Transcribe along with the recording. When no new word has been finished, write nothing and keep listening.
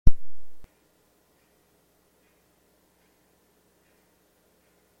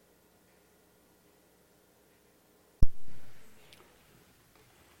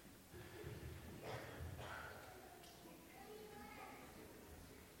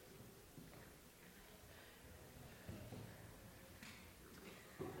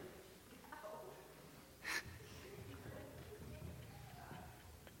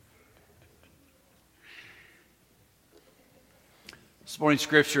This morning's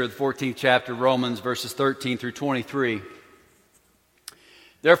scripture, the 14th chapter of Romans, verses 13 through 23.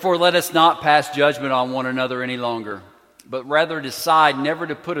 Therefore, let us not pass judgment on one another any longer, but rather decide never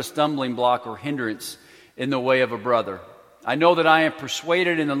to put a stumbling block or hindrance in the way of a brother. I know that I am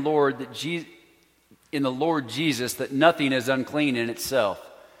persuaded in the Lord Jesus that nothing is unclean in itself,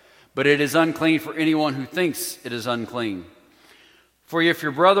 but it is unclean for anyone who thinks it is unclean. For if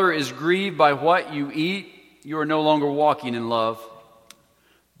your brother is grieved by what you eat, you are no longer walking in love.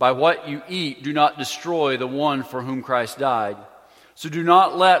 By what you eat, do not destroy the one for whom Christ died. So do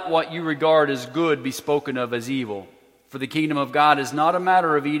not let what you regard as good be spoken of as evil. For the kingdom of God is not a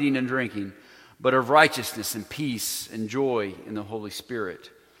matter of eating and drinking, but of righteousness and peace and joy in the Holy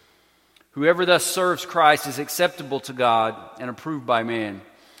Spirit. Whoever thus serves Christ is acceptable to God and approved by man.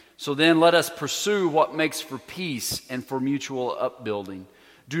 So then let us pursue what makes for peace and for mutual upbuilding.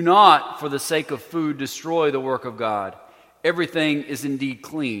 Do not, for the sake of food, destroy the work of God. Everything is indeed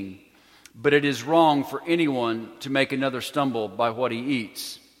clean, but it is wrong for anyone to make another stumble by what he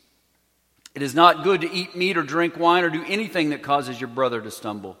eats. It is not good to eat meat or drink wine or do anything that causes your brother to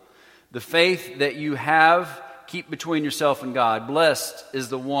stumble. The faith that you have, keep between yourself and God. Blessed is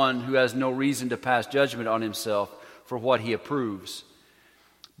the one who has no reason to pass judgment on himself for what he approves.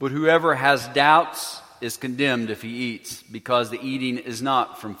 But whoever has doubts is condemned if he eats, because the eating is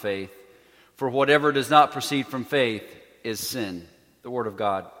not from faith. For whatever does not proceed from faith is sin. The word of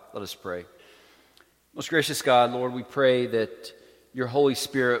God. Let us pray. Most gracious God, Lord, we pray that your Holy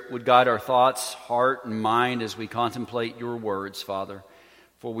Spirit would guide our thoughts, heart, and mind as we contemplate your words, Father.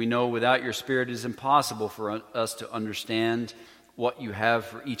 For we know without your Spirit it is impossible for us to understand what you have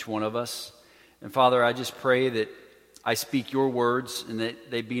for each one of us. And Father, I just pray that I speak your words and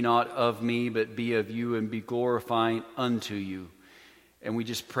that they be not of me, but be of you and be glorifying unto you. And we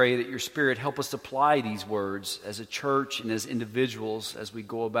just pray that your Spirit help us apply these words as a church and as individuals as we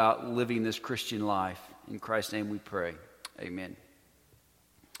go about living this Christian life. In Christ's name we pray. Amen.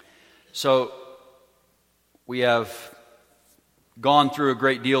 So, we have gone through a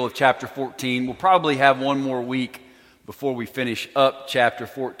great deal of chapter 14. We'll probably have one more week before we finish up chapter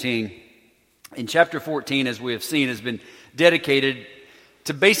 14. In chapter 14, as we have seen, has been dedicated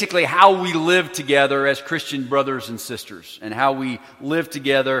to basically how we live together as Christian brothers and sisters and how we live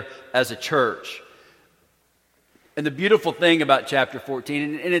together as a church. And the beautiful thing about chapter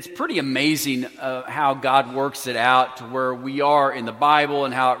 14, and it's pretty amazing how God works it out to where we are in the Bible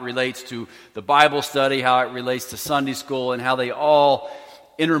and how it relates to the Bible study, how it relates to Sunday school, and how they all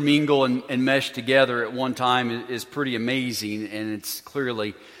intermingle and mesh together at one time is pretty amazing. And it's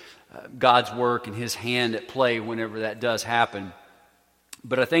clearly God's work and His hand at play whenever that does happen.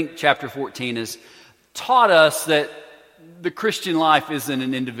 But I think chapter 14 has taught us that the Christian life isn't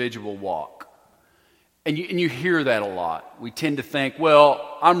an individual walk. And you hear that a lot. We tend to think,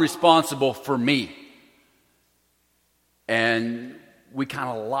 well, I'm responsible for me. And we kind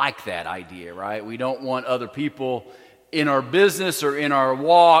of like that idea, right? We don't want other people in our business or in our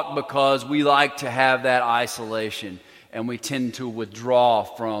walk because we like to have that isolation. And we tend to withdraw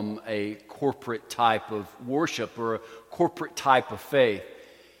from a corporate type of worship or a corporate type of faith.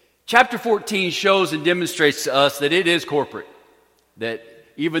 Chapter 14 shows and demonstrates to us that it is corporate. That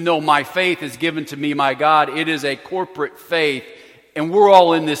even though my faith is given to me, my God, it is a corporate faith, and we're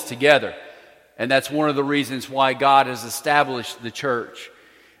all in this together. And that's one of the reasons why God has established the church.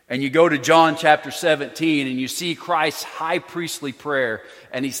 And you go to John chapter 17, and you see Christ's high priestly prayer,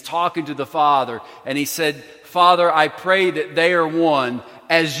 and He's talking to the Father, and He said, Father, I pray that they are one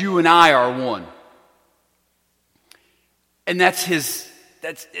as you and I are one. And that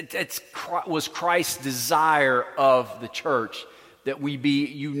was Christ's desire of the church, that we be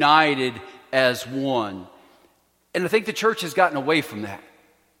united as one. And I think the church has gotten away from that.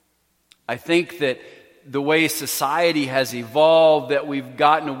 I think that the way society has evolved, that we've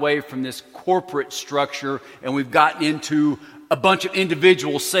gotten away from this corporate structure and we've gotten into a bunch of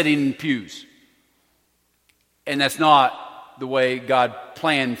individuals sitting in pews. And that's not the way God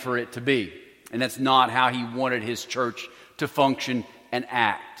planned for it to be. And that's not how He wanted His church to function and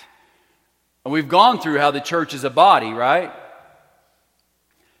act. And we've gone through how the church is a body, right?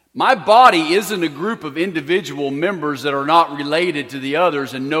 My body isn't a group of individual members that are not related to the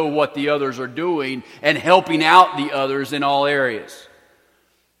others and know what the others are doing and helping out the others in all areas.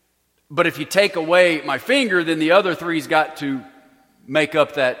 But if you take away my finger, then the other three's got to make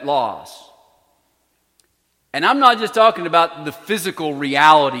up that loss. And I'm not just talking about the physical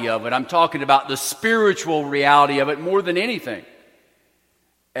reality of it. I'm talking about the spiritual reality of it more than anything.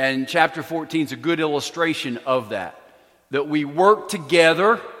 And chapter 14 is a good illustration of that. That we work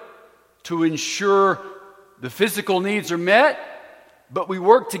together to ensure the physical needs are met, but we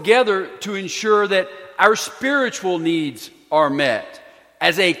work together to ensure that our spiritual needs are met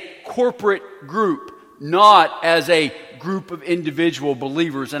as a corporate group, not as a group of individual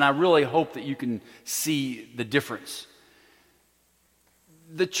believers. And I really hope that you can see the difference.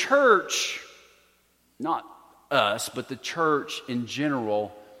 The church, not us, but the church in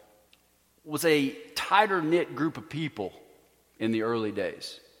general, was a tighter-knit group of people in the early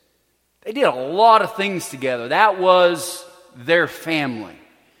days. They did a lot of things together. That was their family.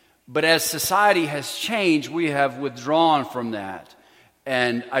 But as society has changed, we have withdrawn from that.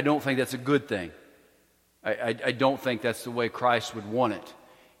 And I don't think that's a good thing. I don't think that's the way Christ would want it.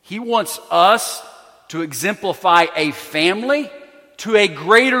 He wants us to exemplify a family to a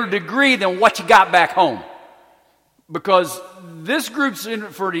greater degree than what you got back home. Because this group's in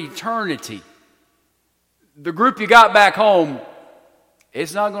it for eternity. The group you got back home,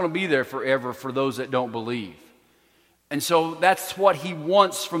 it's not going to be there forever for those that don't believe. And so that's what he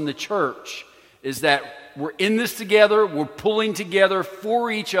wants from the church, is that we're in this together, we're pulling together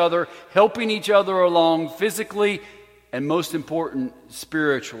for each other, helping each other along physically, and most important,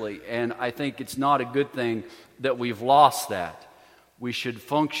 spiritually. And I think it's not a good thing that we've lost that. We should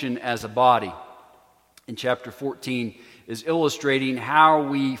function as a body. In chapter 14 is illustrating how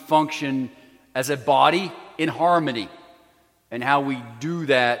we function as a body in harmony and how we do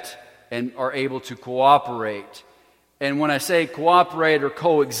that and are able to cooperate. And when I say cooperate or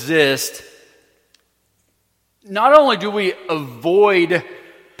coexist, not only do we avoid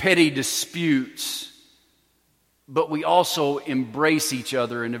petty disputes, but we also embrace each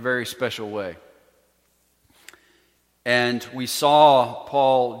other in a very special way. And we saw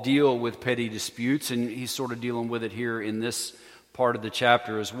Paul deal with petty disputes, and he's sort of dealing with it here in this part of the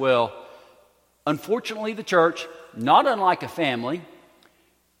chapter as well. Unfortunately, the church, not unlike a family,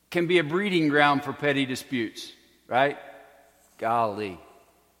 can be a breeding ground for petty disputes, right? Golly.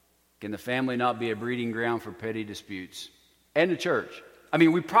 Can the family not be a breeding ground for petty disputes? And the church. I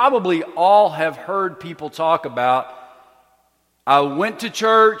mean, we probably all have heard people talk about, I went to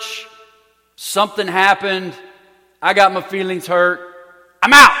church, something happened, I got my feelings hurt,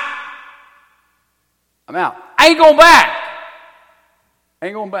 I'm out. I ain't going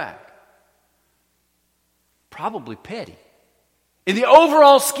back. Probably petty. In the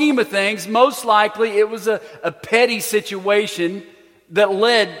overall scheme of things, most likely it was a petty situation that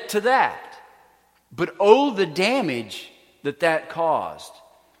led to that. But oh, the damage that caused.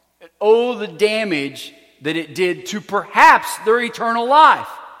 Oh, the damage that it did to perhaps their eternal life.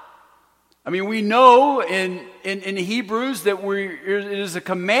 I mean, we know in Hebrews that it is a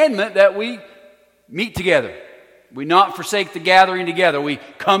commandment that we meet together. We not forsake the gathering together. We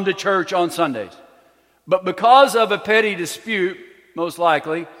come to church on Sundays. But because of a petty dispute, most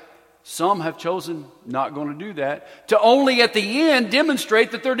likely, some have chosen not going to do that, to only at the end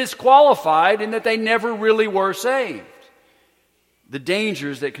demonstrate that they're disqualified and that they never really were saved. The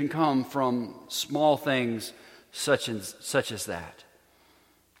dangers that can come from small things such as that.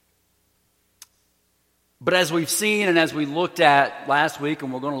 But as we've seen and as we looked at last week,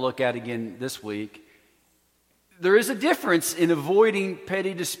 and we're going to look at again this week, there is a difference in avoiding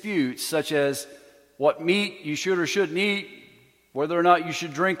petty disputes, such as what meat you should or shouldn't eat, whether or not you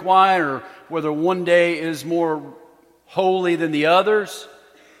should drink wine, or whether one day is more holy than the others,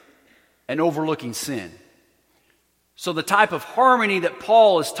 and overlooking sin. So the type of harmony that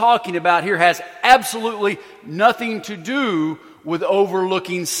Paul is talking about here has absolutely nothing to do with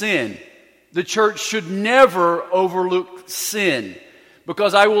overlooking sin. The church should never overlook sin,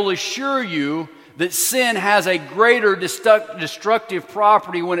 because I will assure you that sin has a greater destructive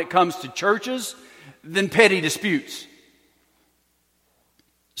property when it comes to churches than petty disputes.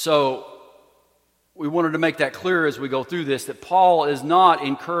 So we wanted to make that clear as we go through this, that Paul is not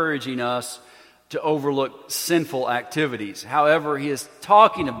encouraging us to overlook sinful activities. However, he is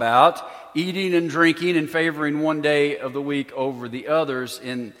talking about eating and drinking and favoring one day of the week over the others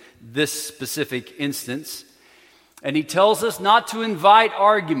in this specific instance. And he tells us not to invite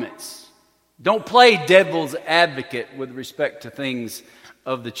arguments. Don't play devil's advocate with respect to things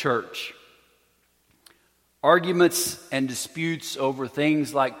of the church. Arguments and disputes over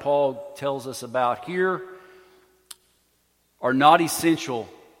things like Paul tells us about here are not essential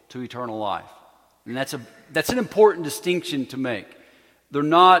to eternal life. And that's an important distinction to make. They're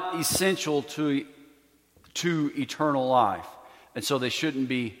not essential to eternal life. And so they shouldn't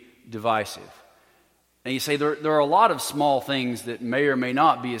be divisive. And you say there are a lot of small things that may or may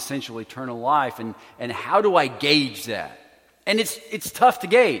not be essential to eternal life. And how do I gauge that? And it's tough to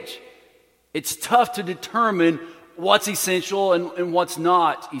gauge. It's tough to determine what's essential and what's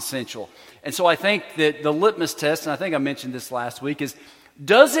not essential. And so I think that the litmus test, and I think I mentioned this last week, is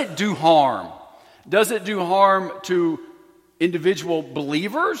does it do harm? Does it do harm to individual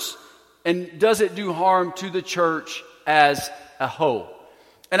believers? And does it do harm to the church as a whole?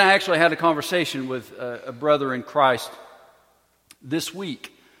 And I actually had a conversation with a brother in Christ this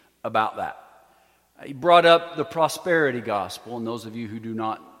week about that. He brought up the prosperity gospel, and those of you who do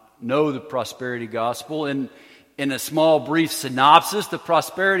not know the prosperity gospel, in a small brief synopsis, the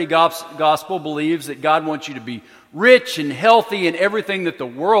prosperity gospel believes that God wants you to be rich and healthy and everything that the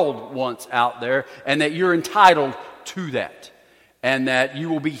world wants out there, and that you're entitled to that, and that you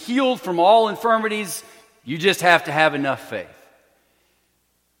will be healed from all infirmities. You just have to have enough faith.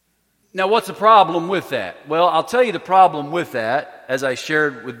 Now, what's the problem with that? Well, I'll tell you the problem with that, as I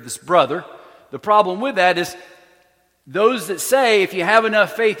shared with this brother. The problem with that is those that say if you have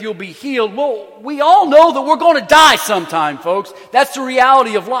enough faith you'll be healed. Well, we all know that we're going to die sometime, folks. That's the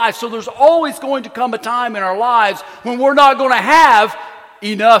reality of life. So there's always going to come a time in our lives when we're not going to have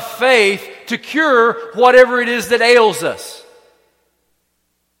enough faith to cure whatever it is that ails us.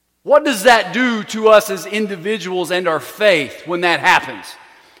 What does that do to us as individuals and our faith when that happens?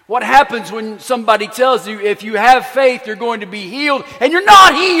 What happens when somebody tells you if you have faith you're going to be healed and you're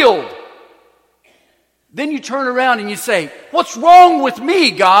not healed? Then you turn around and you say, what's wrong with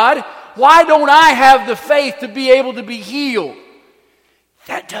me, God? Why don't I have the faith to be able to be healed?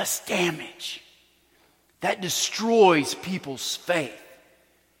 That does damage. That destroys people's faith.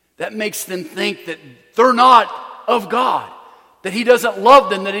 That makes them think that they're not of God, that He doesn't love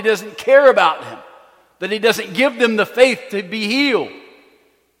them, that He doesn't care about them, that He doesn't give them the faith to be healed.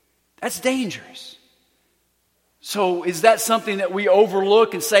 That's dangerous. So is that something that we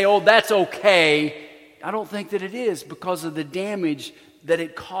overlook and say, oh, that's okay? I don't think that it is, because of the damage that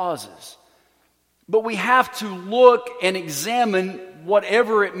it causes. But we have to look and examine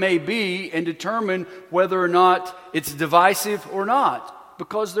whatever it may be and determine whether or not it's divisive or not.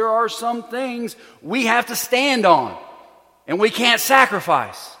 Because there are some things we have to stand on and we can't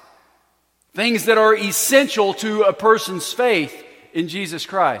sacrifice. Things that are essential to a person's faith in Jesus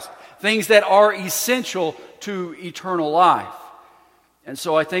Christ. Things that are essential to eternal life. And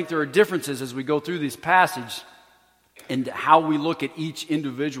so I think there are differences as we go through this passage in how we look at each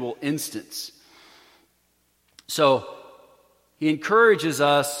individual instance. So he encourages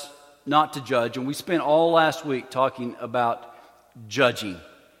us not to judge, and we spent all last week talking about judging.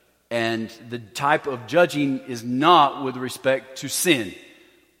 And the type of judging is not with respect to sin.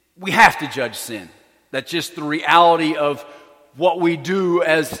 We have to judge sin. That's just the reality of what we do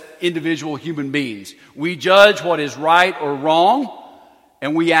as individual human beings. We judge what is right or wrong,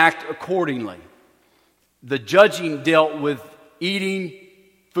 and we act accordingly. The judging dealt with eating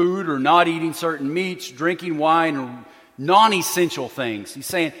food or not eating certain meats, drinking wine, or non-essential things. He's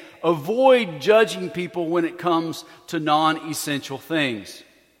saying, avoid judging people when it comes to non-essential things.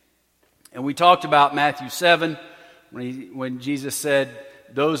 And we talked about Matthew 7, when Jesus said,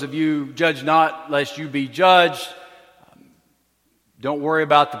 those of you judge not lest you be judged. Don't worry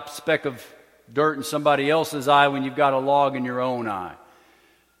about the speck of dirt in somebody else's eye when you've got a log in your own eye.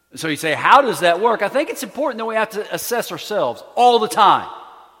 So you say, how does that work? I think it's important that we have to assess ourselves all the time,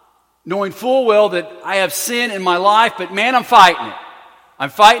 knowing full well that I have sin in my life, but man, I'm fighting it. I'm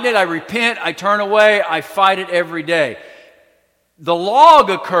fighting it, I repent, I turn away, I fight it every day. The log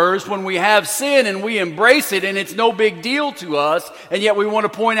occurs when we have sin and we embrace it and it's no big deal to us, and yet we want to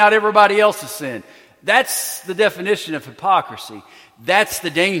point out everybody else's sin. That's the definition of hypocrisy. That's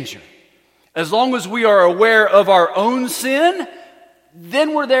the danger. As long as we are aware of our own sin,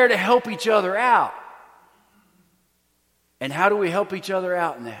 then we're there to help each other out. And how do we help each other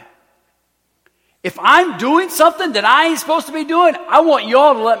out in that? If I'm doing something that I ain't supposed to be doing, I want you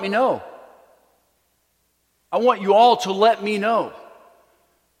all to let me know. I want you all to let me know.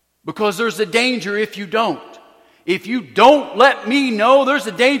 Because there's a danger if you don't. If you don't let me know, there's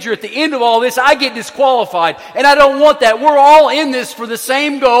a danger at the end of all this, I get disqualified. And I don't want that. We're all in this for the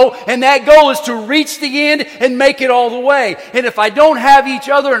same goal, and that goal is to reach the end and make it all the way. And if I don't have each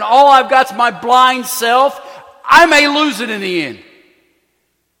other and all I've got is my blind self, I may lose it in the end.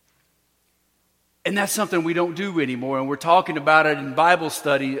 And that's something we don't do anymore. And we're talking about it in Bible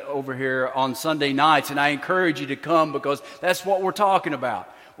study over here on Sunday nights. And I encourage you to come, because that's what we're talking about.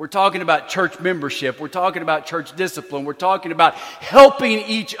 We're talking about church membership. We're talking about church discipline. We're talking about helping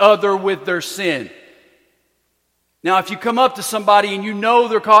each other with their sin. Now, if you come up to somebody and you know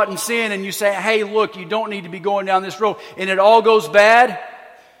they're caught in sin and you say, hey, look, you don't need to be going down this road, and it all goes bad,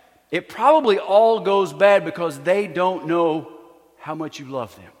 it probably all goes bad because they don't know how much you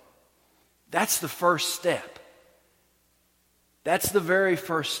love them. That's the first step. That's the very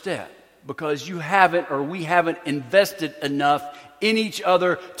first step. because you haven't, or we haven't invested enough in each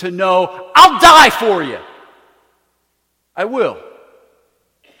other to know, I'll die for you. I will.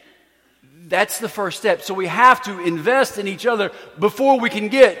 That's the first step. So we have to invest in each other before we can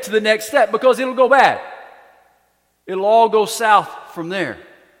get to the next step, because it'll go bad. It'll all go south from there.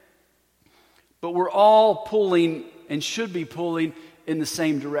 But we're all pulling, and should be pulling, in the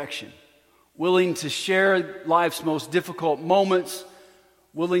same direction. Willing to share life's most difficult moments,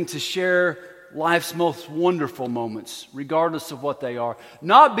 willing to share life's most wonderful moments, regardless of what they are.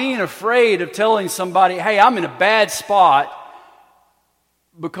 Not being afraid of telling somebody, hey, I'm in a bad spot,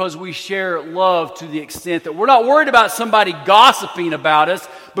 because we share love to the extent that we're not worried about somebody gossiping about us,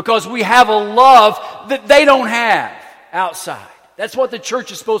 because we have a love that they don't have outside. That's what the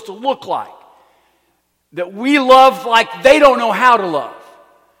church is supposed to look like. That we love like they don't know how to love.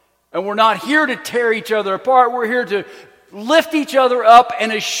 And we're not here to tear each other apart. We're here to lift each other up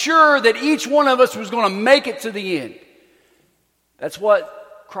and assure that each one of us was going to make it to the end. That's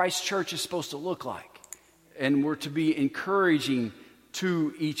what Christ's church is supposed to look like. And we're to be encouraging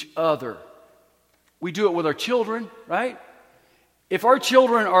to each other. We do it with our children, right? If our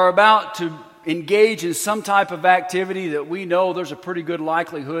children are about to engage in some type of activity that we know there's a pretty good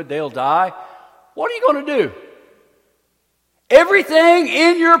likelihood they'll die, what are you going to do? Everything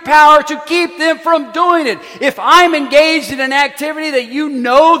in your power to keep them from doing it. If I'm engaged in an activity that you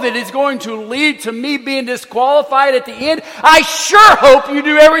know that is going to lead to me being disqualified at the end, I sure hope you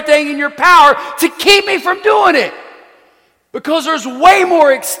do everything in your power to keep me from doing it. Because there's way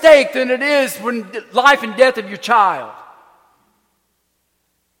more at stake than it is when life and death of your child.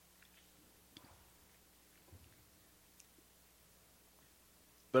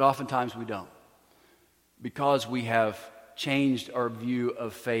 But oftentimes we don't. Because we have changed our view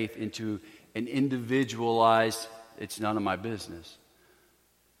of faith into an individualized, it's none of my business.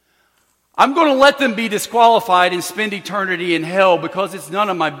 I'm going to let them be disqualified and spend eternity in hell because it's none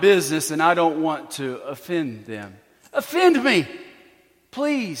of my business and I don't want to offend them. Offend me.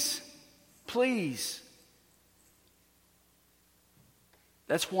 Please. Please.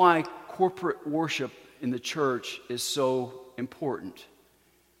 That's why corporate worship in the church is so important.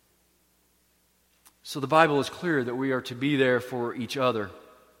 So the Bible is clear that we are to be there for each other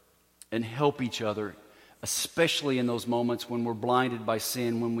and help each other, especially in those moments when we're blinded by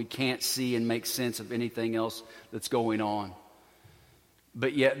sin, when we can't see and make sense of anything else that's going on.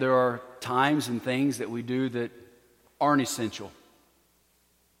 But yet there are times and things that we do that aren't essential,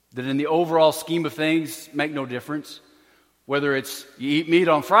 that in the overall scheme of things make no difference. Whether it's you eat meat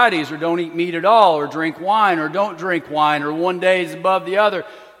on Fridays or don't eat meat at all, or drink wine or don't drink wine, or one day is above the other,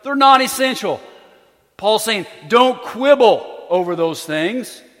 they're non-essential. Paul's saying, don't quibble over those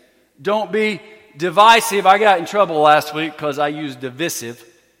things. Don't be divisive. I got in trouble last week because I used divisive.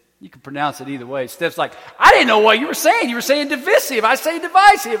 You can pronounce it either way. Steph's like, I didn't know what you were saying. You were saying divisive. I say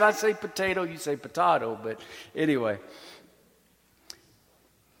divisive. I say potato. You say potato. But anyway.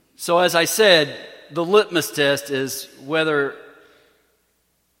 So as I said, the litmus test is whether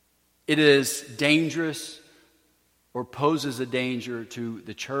it is dangerous or poses a danger to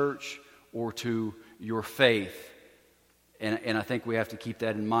the church or to your faith. And I think we have to keep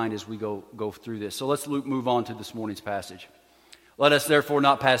that in mind as we go through this. So let's move on to this morning's passage. Let us therefore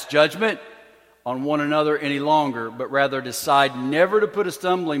not pass judgment on one another any longer, but rather decide never to put a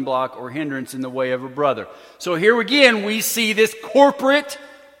stumbling block or hindrance in the way of a brother. So here again we see this corporate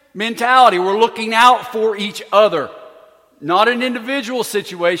mentality. We're looking out for each other. Not an individual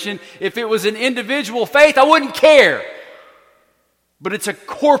situation. If it was an individual faith, I wouldn't care. But it's a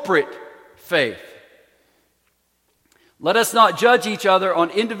corporate faith. Let us not judge each other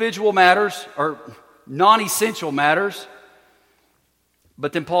on individual matters or non-essential matters.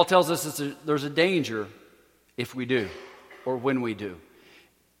 But then Paul tells us there's a danger if we do, or when we do.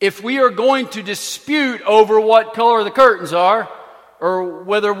 If we are going to dispute over what color the curtains are, or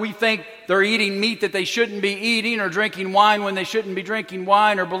whether we think they're eating meat that they shouldn't be eating, or drinking wine when they shouldn't be drinking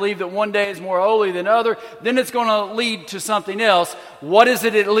wine, or believe that one day is more holy than other, then it's going to lead to something else. What is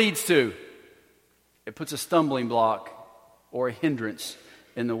it leads to? It puts a stumbling block or a hindrance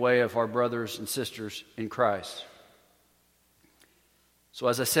in the way of our brothers and sisters in Christ. So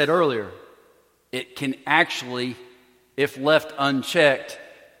as I said earlier, it can actually, if left unchecked,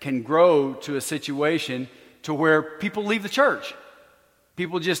 can grow to a situation to where people leave the church.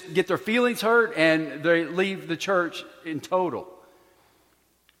 People just get their feelings hurt and they leave the church in total.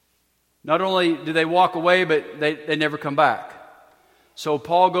 Not only do they walk away, but they never come back. So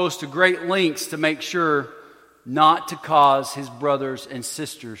Paul goes to great lengths to make sure not to cause his brothers and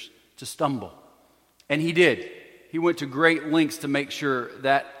sisters to stumble. And he did. he went to great lengths to make sure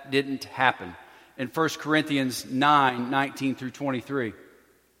that didn't happen. In 1 Corinthians 9:19 through 23,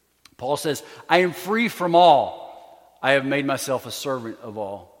 Paul says, I am free from all. I have made myself a servant of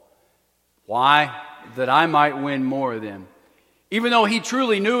all. Why? That I might win more of them. Even though he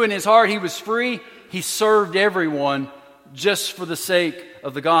truly knew in his heart he was free, he served everyone just for the sake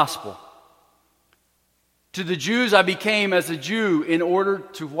of the gospel. To the Jews I became as a Jew in order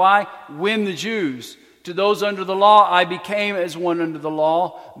to, why? Win the Jews. To those under the law I became as one under the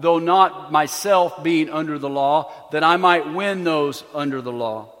law, though not myself being under the law, that I might win those under the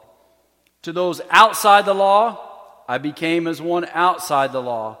law. To those outside the law I became as one outside the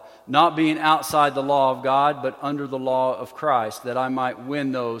law, not being outside the law of God, but under the law of Christ, that I might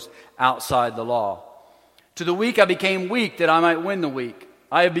win those outside the law. To the weak I became weak, that I might win the weak.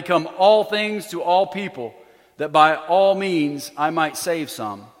 I have become all things to all people, that by all means I might save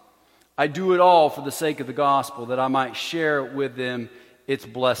some. I do it all for the sake of the gospel, that I might share with them its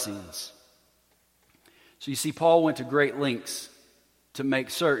blessings. So you see, Paul went to great lengths to make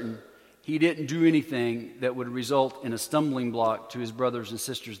certain he didn't do anything that would result in a stumbling block to his brothers and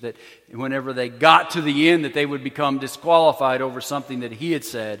sisters, that whenever they got to the end that they would become disqualified over something that he had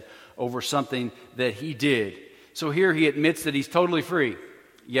said, over something that he did. So here he admits that he's totally free,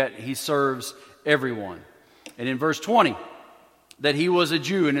 yet he serves everyone. And in verse 20, that he was a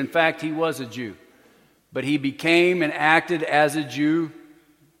Jew, and in fact he was a Jew, but he became and acted as a Jew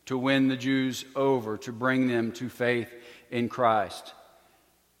to win the Jews over, to bring them to faith in Christ.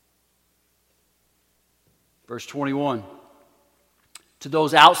 Verse 21, to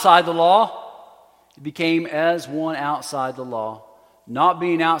those outside the law, he became as one outside the law, not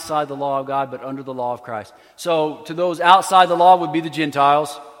being outside the law of God, but under the law of Christ. So to those outside the law would be the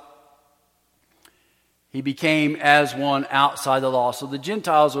Gentiles. He became as one outside the law. So the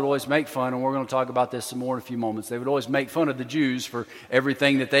Gentiles would always make fun, and we're going to talk about this some more in a few moments. They would always make fun of the Jews for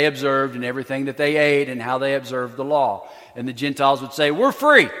everything that they observed and everything that they ate and how they observed the law. And the Gentiles would say, we're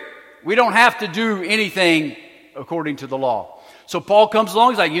free. We don't have to do anything according to the law. So Paul comes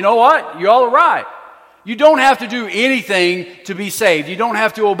along, he's like, you know what? You all are right. You don't have to do anything to be saved. You don't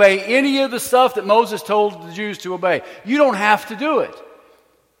have to obey any of the stuff that Moses told the Jews to obey. You don't have to do it.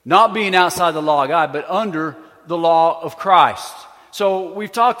 Not being outside the law of God, but under the law of Christ. So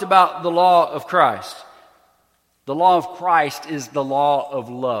we've talked about the law of Christ. The law of Christ is the law of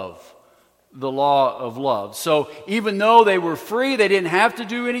love. The law of love. So even though they were free, they didn't have to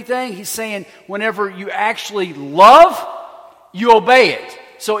do anything, he's saying whenever you actually love, you obey it.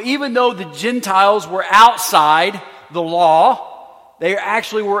 So even though the Gentiles were outside the law, they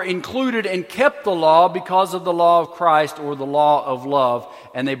actually were included and kept the law because of the law of Christ, or the law of love,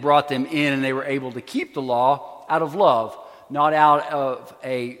 and they brought them in and they were able to keep the law out of love, not out of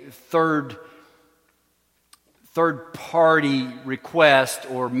a third-party request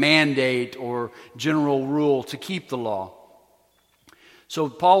or mandate or general rule to keep the law. So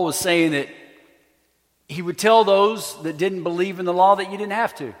Paul was saying that he would tell those that didn't believe in the law that you didn't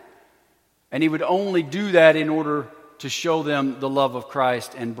have to. And he would only do that in order to show them the love of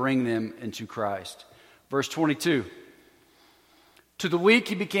Christ and bring them into Christ. Verse 22. To the weak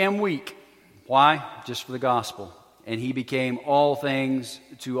he became weak. Why? Just for the gospel. And he became all things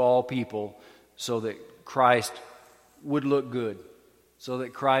to all people, so that Christ would look good, so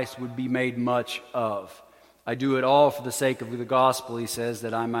that Christ would be made much of. I do it all for the sake of the gospel, he says,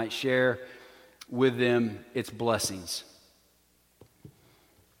 that I might share with them its blessings.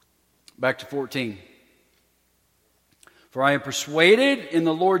 Back to 14. For I am persuaded in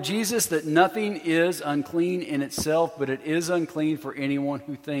the Lord Jesus that nothing is unclean in itself, but it is unclean for anyone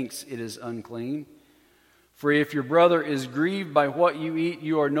who thinks it is unclean. For if your brother is grieved by what you eat,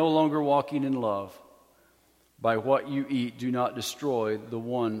 you are no longer walking in love. By what you eat, do not destroy the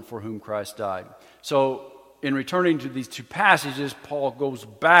one for whom Christ died. So, in returning to these two passages, Paul goes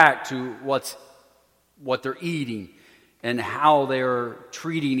back to what they're eating and how they're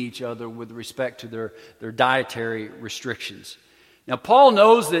treating each other with respect to their dietary restrictions. Now, Paul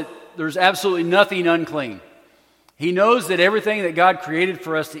knows that there's absolutely nothing unclean. He knows that everything that God created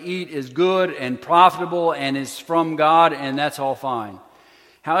for us to eat is good and profitable and is from God, and that's all fine.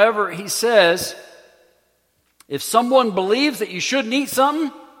 However, he says, if someone believes that you shouldn't eat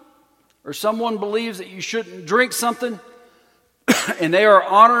something, or someone believes that you shouldn't drink something, and they are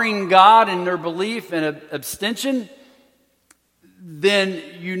honoring God in their belief and abstention, then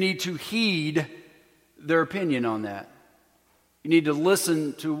you need to heed their opinion on that. You need to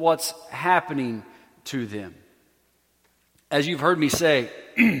listen to what's happening to them. As you've heard me say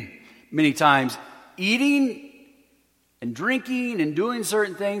many times, eating and drinking and doing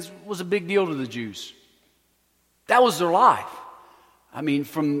certain things was a big deal to the Jews. That was their life. I mean,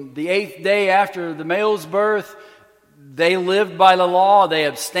 from the 8th day after the male's birth, they lived by the law. They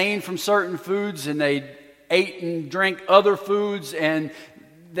abstained from certain foods, and they ate and drank other foods, and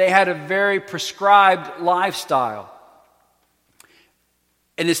they had a very prescribed lifestyle.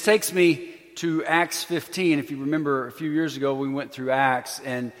 And this takes me to Acts 15. If you remember, a few years ago we went through Acts,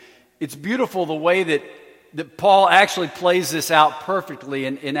 and it's beautiful the way that Paul actually plays this out perfectly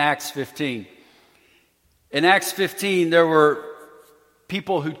in Acts 15. In Acts 15, there were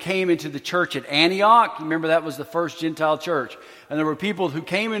people who came into the church at Antioch. Remember, that was the first Gentile church. And there were people who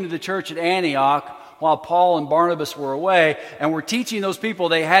came into the church at Antioch while Paul and Barnabas were away, and were teaching those people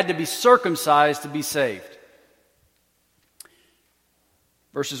they had to be circumcised to be saved.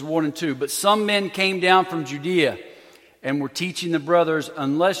 Verses 1 and 2. But some men came down from Judea and were teaching the brothers,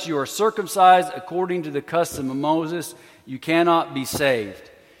 unless you are circumcised according to the custom of Moses, you cannot be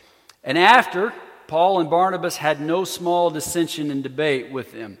saved. And after Paul and Barnabas had no small dissension and debate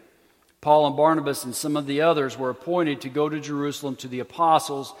with them, Paul and Barnabas and some of the others were appointed to go to Jerusalem to the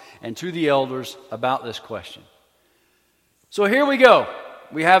apostles and to the elders about this question. So here we go.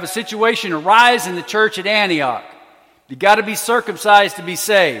 We have a situation arise in the church at Antioch. You got to be circumcised to be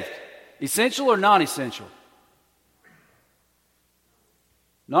saved. Essential or non-essential?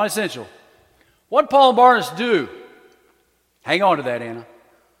 Non-essential. What did Paul and Barnabas do? Hang on to that, Anna.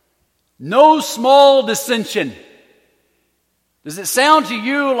 No small dissension. Does it sound to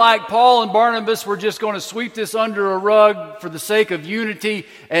you like Paul and Barnabas were just going to sweep this under a rug for the sake of unity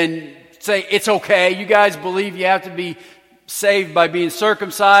and say, it's okay, you guys believe you have to be saved by being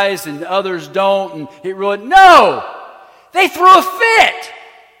circumcised and others don't, and it really... No! They threw a fit!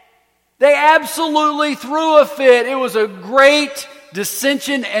 They absolutely threw a fit. It was a great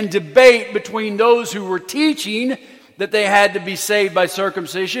dissension and debate between those who were teaching that they had to be saved by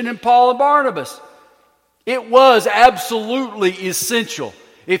circumcision and Paul and Barnabas. It was absolutely essential.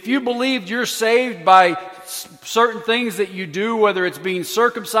 If you believed you're saved by certain things that you do, whether it's being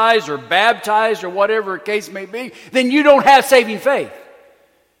circumcised or baptized or whatever the case may be, then you don't have saving faith.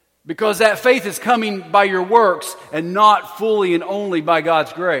 Because that faith is coming by your works and not fully and only by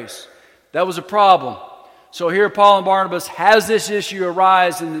God's grace. That was a problem. So here Paul and Barnabas has this issue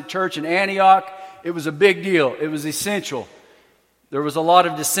arise in the church in Antioch. It was a big deal. It was essential. There was a lot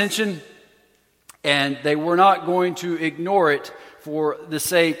of dissension, and they were not going to ignore it for the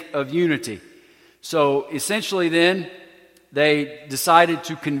sake of unity. So essentially then, they decided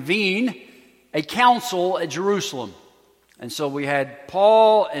to convene a council at Jerusalem. And so we had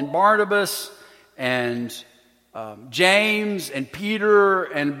Paul and Barnabas and James and Peter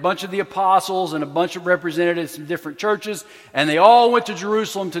and a bunch of the apostles and a bunch of representatives from different churches, and they all went to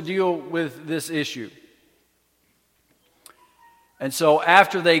Jerusalem to deal with this issue. And so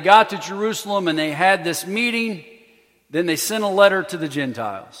after they got to Jerusalem and they had this meeting, then they sent a letter to the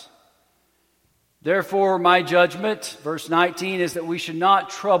Gentiles. Therefore, my judgment, verse 19, is that we should not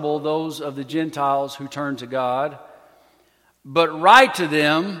trouble those of the Gentiles who turn to God, but write to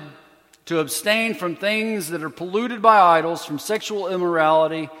them to abstain from things that are polluted by idols, from sexual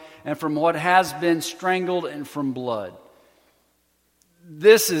immorality, and from what has been strangled, and from blood.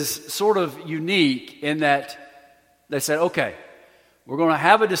 This is sort of unique in that they said, okay, we're going to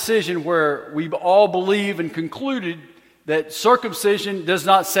have a decision where we all believe and concluded that circumcision does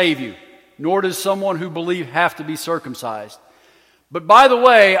not save you, nor does someone who believes have to be circumcised. But by the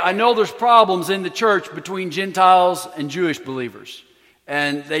way, I know there's problems in the church between Gentiles and Jewish believers.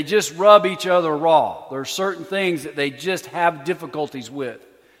 And they just rub each other raw. There are certain things that they just have difficulties with.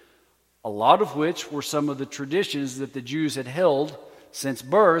 A lot of which were some of the traditions that the Jews had held since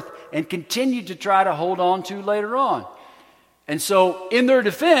birth and continued to try to hold on to later on. And so in their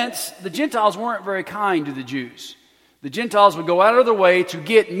defense, the Gentiles weren't very kind to the Jews. The Gentiles would go out of their way to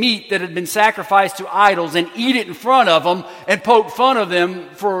get meat that had been sacrificed to idols and eat it in front of them and poke fun of them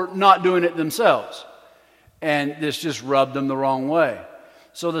for not doing it themselves. And this just rubbed them the wrong way.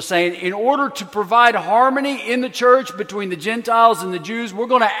 So they're saying, in order to provide harmony in the church between the Gentiles and the Jews, we're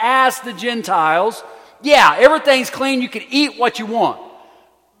going to ask the Gentiles, yeah, everything's clean, you can eat what you want,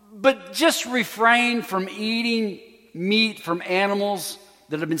 but just refrain from eating meat from animals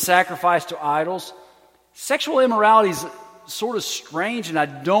that have been sacrificed to idols. Sexual immorality is sort of strange, and I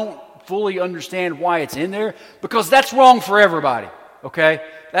don't fully understand why it's in there, because that's wrong for everybody, okay?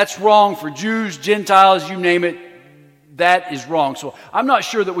 That's wrong for Jews, Gentiles, you name it. That is wrong. So I'm not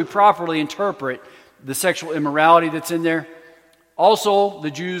sure that we properly interpret the sexual immorality that's in there. Also, the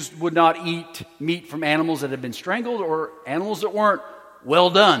Jews would not eat meat from animals that had been strangled or animals that weren't well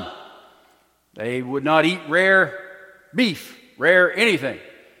done. They would not eat rare beef, rare anything.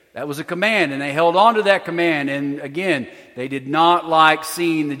 That was a command, and they held on to that command. And again, they did not like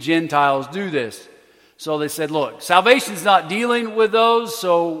seeing the Gentiles do this. So they said, look, salvation's not dealing with those,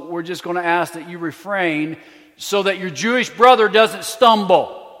 so we're just going to ask that you refrain so that your Jewish brother doesn't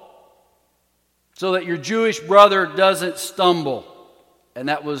stumble. So that your Jewish brother doesn't stumble. And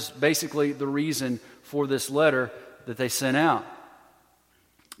that was basically the reason for this letter that they sent out.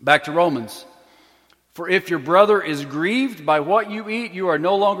 Back to Romans. For if your brother is grieved by what you eat, you are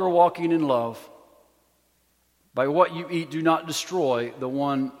no longer walking in love. By what you eat, do not destroy the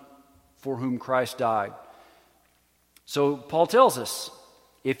one for whom Christ died. So Paul tells us,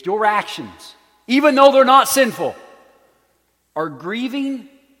 if your actions, even though they're not sinful, are grieving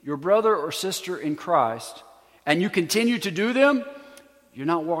your brother or sister in Christ, and you continue to do them, you're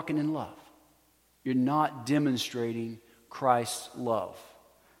not walking in love. You're not demonstrating Christ's love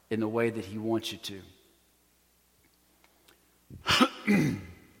in the way that he wants you to.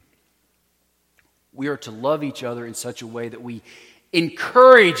 We are to love each other in such a way that we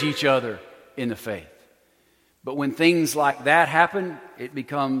encourage each other in the faith. But when things like that happen, it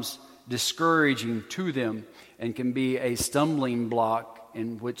becomes discouraging to them and can be a stumbling block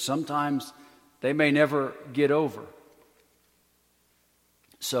in which sometimes they may never get over.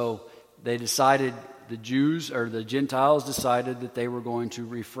 So they decided, the Jews or the Gentiles decided that they were going to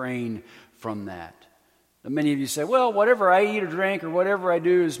refrain from that. Now, many of you say, well, whatever I eat or drink or whatever I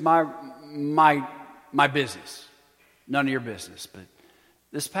do is my business. None of your business. But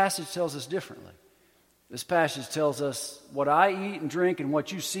this passage tells us differently. This passage tells us what I eat and drink and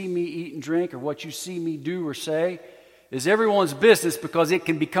what you see me eat and drink or what you see me do or say is everyone's business, because it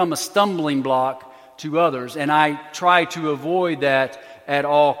can become a stumbling block to others. And I try to avoid that at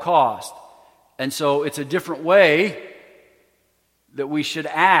all cost. And so it's a different way that we should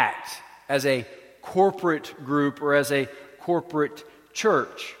act as a corporate group or as a corporate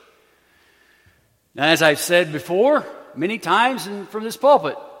church. Now, as I've said before, many times and from this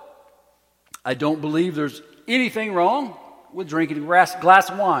pulpit, I don't believe there's anything wrong with drinking a glass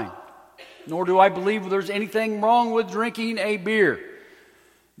of wine. Nor do I believe there's anything wrong with drinking a beer.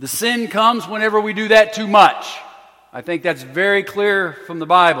 The sin comes whenever we do that too much. I think that's very clear from the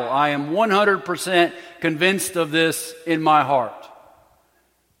Bible. I am 100% convinced of this in my heart.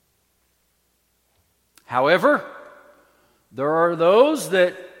 However, there are those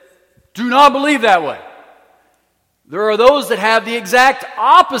that do not believe that way. There are those that have the exact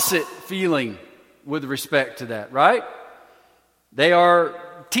opposite feeling with respect to that, right? They are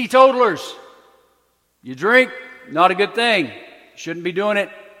teetotalers. You drink, not a good thing. Shouldn't be doing it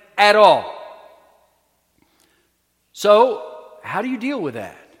at all. So, how do you deal with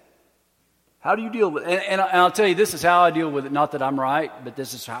that? How do you deal with it? And I'll tell you, this is how I deal with it. Not that I'm right, but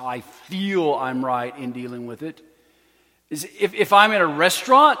this is how I feel I'm right in dealing with it. Is if I'm in a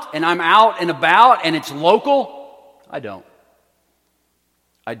restaurant and I'm out and about and it's local, I don't.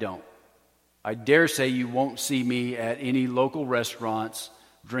 I dare say you won't see me at any local restaurants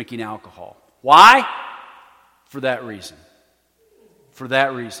drinking alcohol. Why? For that reason. For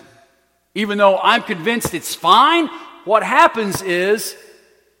that reason. Even though I'm convinced it's fine, what happens is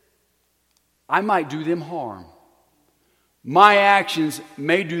I might do them harm. My actions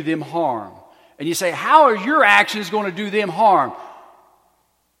may do them harm. And you say, how are your actions going to do them harm?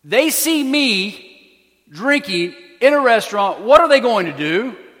 They see me drinking in a restaurant. What are they going to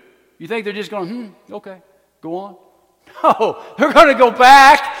do? You think they're just going, okay, go on? No, they're going to go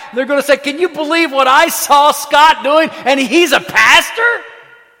back. They're going to say, can you believe what I saw Scott doing? And he's a pastor?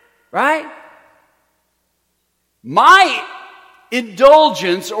 Right? My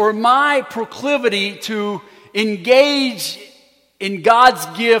indulgence or my proclivity to engage in God's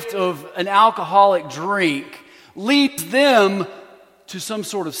gift of an alcoholic drink leads them to some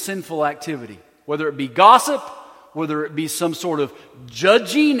sort of sinful activity, whether it be gossip, whether it be some sort of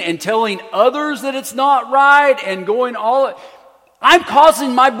judging and telling others that it's not right and going all... I'm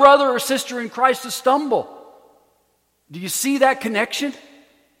causing my brother or sister in Christ to stumble. Do you see that connection?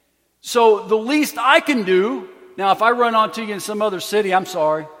 So the least I can do... Now, if I run onto you in some other city, I'm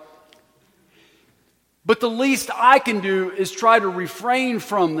sorry. But the least I can do is try to refrain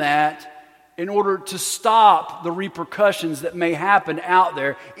from that in order to stop the repercussions that may happen out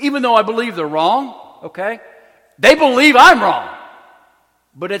there, even though I believe they're wrong, okay? They believe I'm wrong.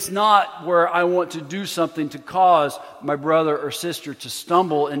 But it's not where I want to do something to cause my brother or sister to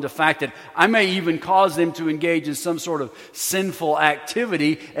stumble into the fact that I may even cause them to engage in some sort of sinful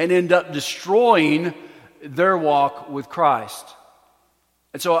activity and end up destroying their walk with Christ.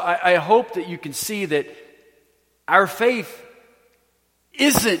 And so I hope that you can see that our faith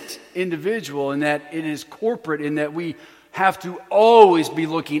isn't individual, in that it is corporate, in that we have to always be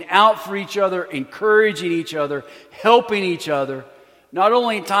looking out for each other, encouraging each other, helping each other. Not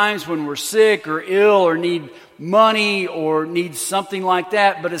only in times when we're sick or ill or need money or need something like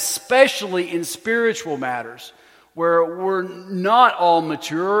that, but especially in spiritual matters where we're not all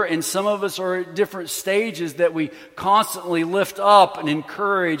mature and some of us are at different stages, that we constantly lift up and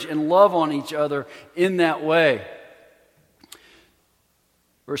encourage and love on each other in that way.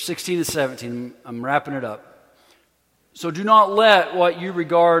 Verse 16 to 17, I'm wrapping it up. So do not let what you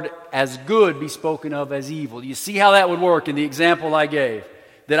regard as good be spoken of as evil. You see how that would work in the example I gave?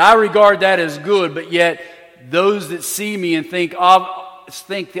 That I regard that as good, but yet those that see me and think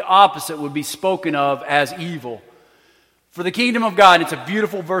the opposite would be spoken of as evil. For the kingdom of God, it's a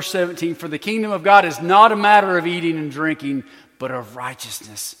beautiful verse 17, for the kingdom of God is not a matter of eating and drinking, but of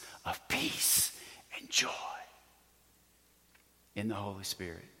righteousness, of peace, and joy in the Holy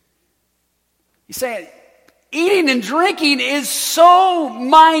Spirit. He's saying, eating and drinking is so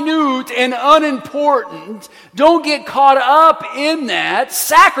minute and unimportant. Don't get caught up in that.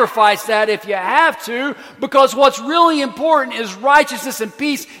 Sacrifice that if you have to, because what's really important is righteousness and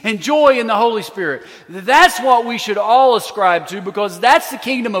peace and joy in the Holy Spirit. That's what we should all ascribe to, because that's the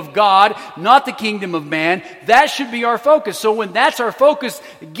kingdom of God, not the kingdom of man. That should be our focus. So when that's our focus,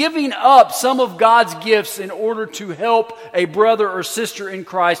 giving up some of God's gifts in order to help a brother or sister in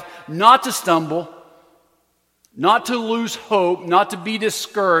Christ not to stumble, not to lose hope, not to be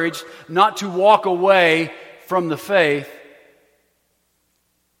discouraged, not to walk away from the faith,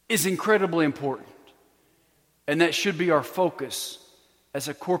 is incredibly important. And that should be our focus as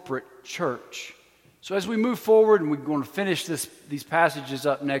a corporate church. So as we move forward, and we're going to finish these passages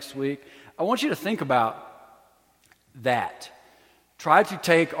up next week, I want you to think about that. Try to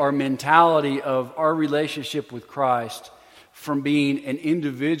take our mentality of our relationship with Christ from being an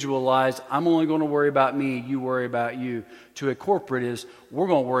individualized, I'm only going to worry about me, you worry about you, to a corporate is, we're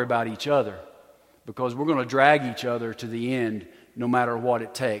going to worry about each other, because we're going to drag each other to the end no matter what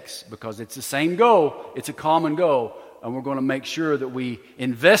it takes, because it's the same goal, it's a common goal, and we're going to make sure that we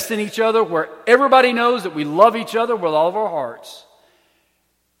invest in each other where everybody knows that we love each other with all of our hearts,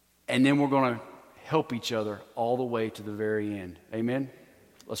 and then we're going to help each other all the way to the very end. Amen?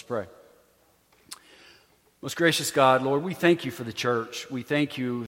 Let's pray. Most gracious God, Lord, we thank you for the church. We thank you